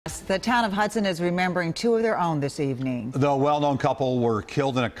The town of Hudson is remembering two of their own this evening. The well-known couple were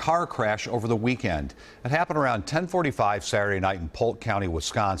killed in a car crash over the weekend. It happened around 10:45 Saturday night in Polk County,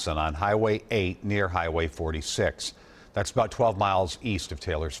 Wisconsin, on Highway 8 near Highway 46. That's about 12 miles east of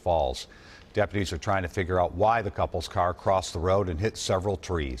Taylor's Falls. Deputies are trying to figure out why the couple's car crossed the road and hit several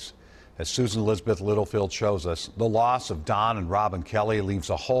trees. As Susan-Elizabeth Littlefield shows us, the loss of Don and Robin Kelley leaves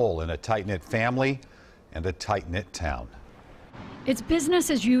a hole in a tight-knit family and a tight-knit town. It's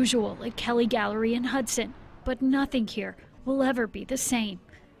business as usual at Kelley Gallery in Hudson, but nothing here will ever be the same.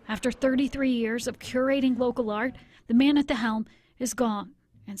 After 33 years of curating local art, the man at the helm is gone,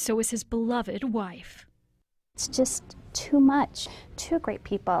 and so is his beloved wife. It's just too much. Two great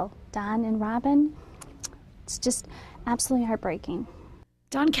people, Don and Robin. It's just absolutely heartbreaking.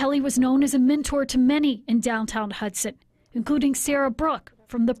 Don Kelley was known as a mentor to many in downtown Hudson, including Sarah Brooke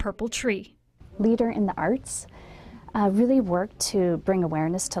from the Purple Tree. Leader in the arts, really worked to bring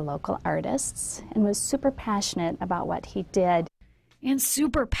awareness to local artists and was super passionate about what he did. And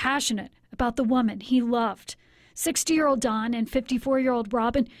super passionate about the woman he loved. 60-year-old Don and 54-year-old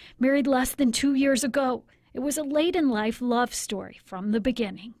Robin married less than 2 years ago. It was a late-in-life love story from the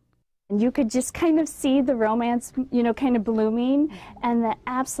beginning. And you could just kind of see the romance, kind of blooming, and the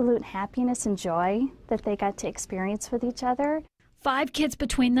absolute happiness and joy that they got to experience with each other. 5 kids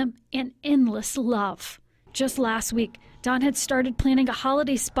between them and endless love. Just last week, Don had started planning a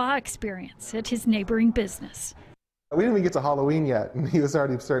holiday spa experience at his neighboring business. We didn't even get to Halloween yet, and he was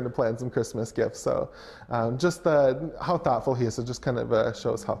already starting to plan some Christmas gifts. So just how thoughtful he is, it just kind of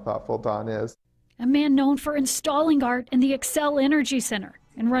shows how thoughtful Don is. A man known for installing art in the Excel Energy Center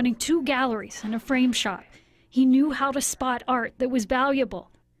and running 2 galleries and a frame shop. He knew how to spot art that was valuable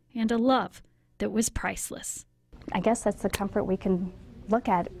and a love that was priceless. I guess that's the comfort we can look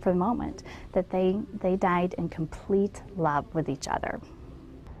at for the moment, that they died in complete love with each other.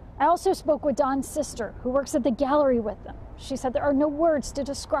 I also spoke with Don's sister, who works at the gallery with them. She said there are no words to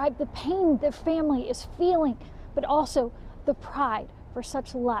describe the pain their family is feeling, but also the pride for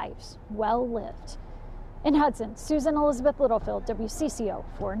such lives well lived. In Hudson, Susan-Elizabeth Littlefield, WCCO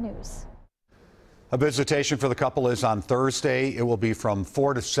 4 News. A visitation for the couple is on Thursday. It will be from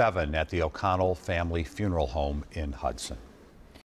 4 to 7 at the O'Connell Family Funeral Home in Hudson.